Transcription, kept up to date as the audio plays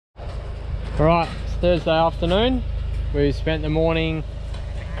Alright, it's Thursday afternoon. We spent the morning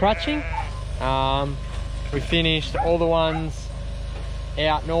crutching. We finished all the ones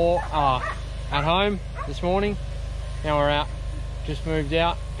out north, at home this morning. Now we're out, just moved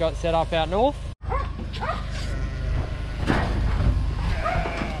out, got set up out north.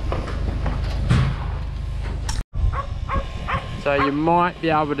 So you might be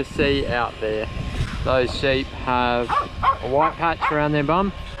able to see out there, those sheep have a white patch around their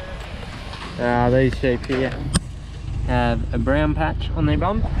bum. These sheep here have a brown patch on their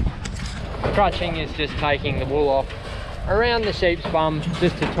bum. Crutching is just taking the wool off around the sheep's bum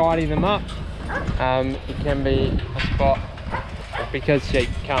just to tidy them up. It can be a spot, because sheep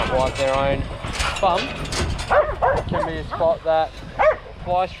can't wipe their own bum, it can be a spot that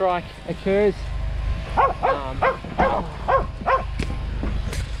fly strike occurs.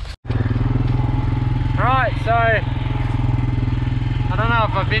 Alright, so I don't know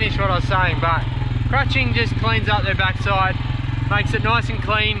if I finished what I was saying, but crutching just cleans up their backside, makes it nice and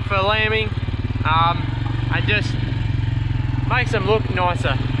clean for lambing, and just makes them look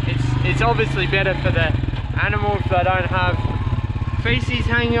nicer. It's obviously better for the animals. They don't have feces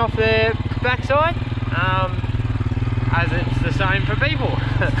hanging off their backside, as it's the same for people.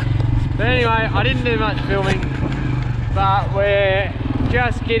 But anyway, I didn't do much filming, but we're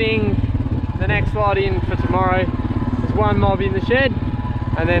just getting the next lot in for tomorrow. There's one mob in the shed,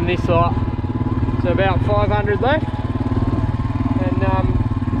 and then this lot. So about 500 left, and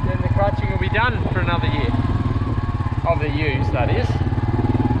then the crutching will be done for another year. Of the ewes, that is.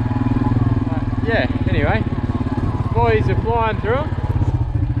 Yeah, anyway, boys are flying through them.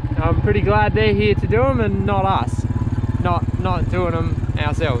 I'm pretty glad they're here to do them and not us. Not doing them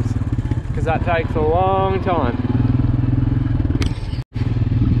ourselves, because that takes a long time.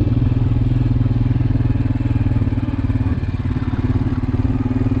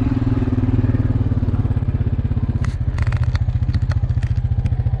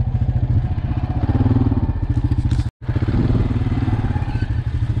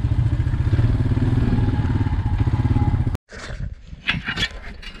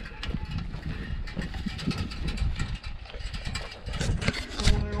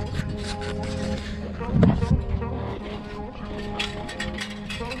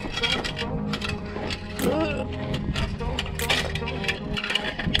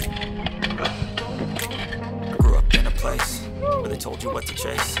 Told you what to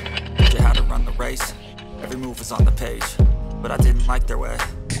chase, told you how to run the race. Every move was on the page, but I didn't like their way.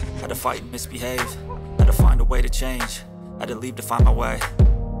 Had to fight and misbehave, had to find a way to change, had to leave to find my way.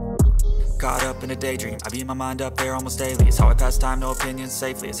 Caught up in a daydream, I beat my mind up there almost daily. It's how I pass time, no opinions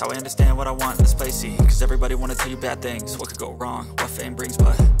safely. It's how I understand what I want in this place, see. Cause everybody wanna tell you bad things, what could go wrong, what fame brings.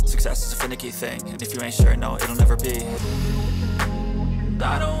 But success is a finicky thing, and if you ain't sure, no, it'll never be.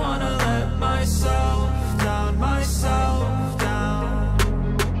 I don't wanna let myself down, myself down.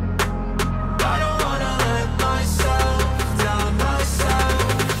 I don't wanna let myself down,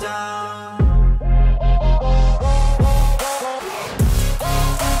 myself down.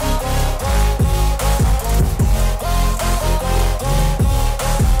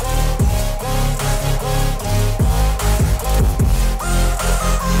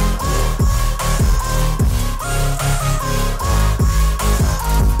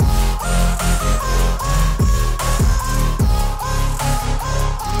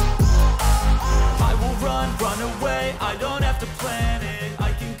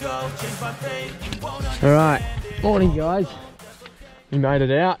 Alright, morning guys. We made it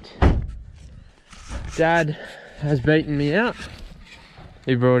out. Dad has beaten me out.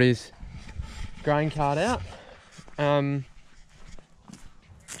 He brought his grain cart out.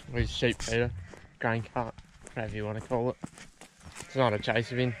 His sheep feeder, grain cart, whatever you want to call it. It's not a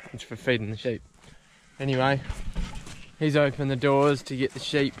chaser bin, it's for feeding the sheep. Anyway, he's opened the doors to get the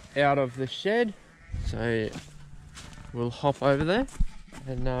sheep out of the shed. So we'll hop over there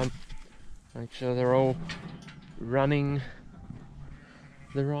and make sure they're all running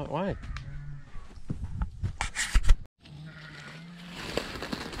the right way.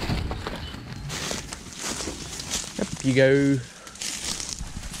 Up you go.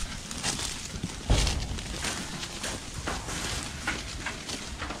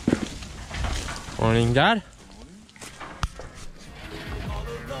 Morning, Dad. All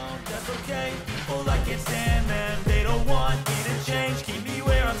alone, that's okay. People I can't stand them. They don't want me to change. Keep me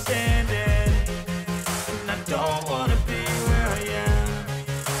where I'm standing. And I don't wanna be where I am.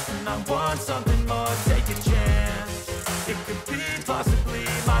 And I want something more. Take a chance. It could be possibly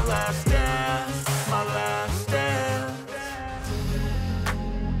my last dance. My last dance.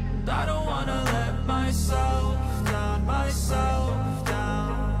 I don't wanna let myself down. Myself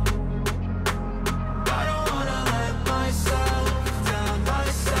down.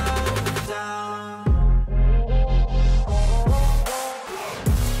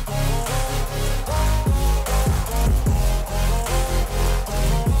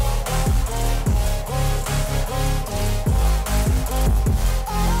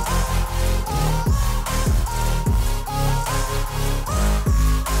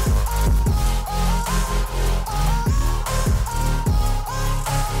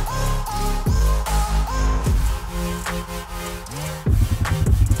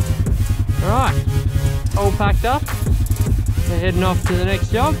 Alright, all packed up. We're heading off to the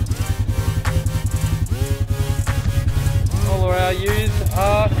next job. All of our ewes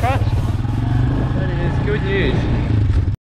are crutched. That is good news.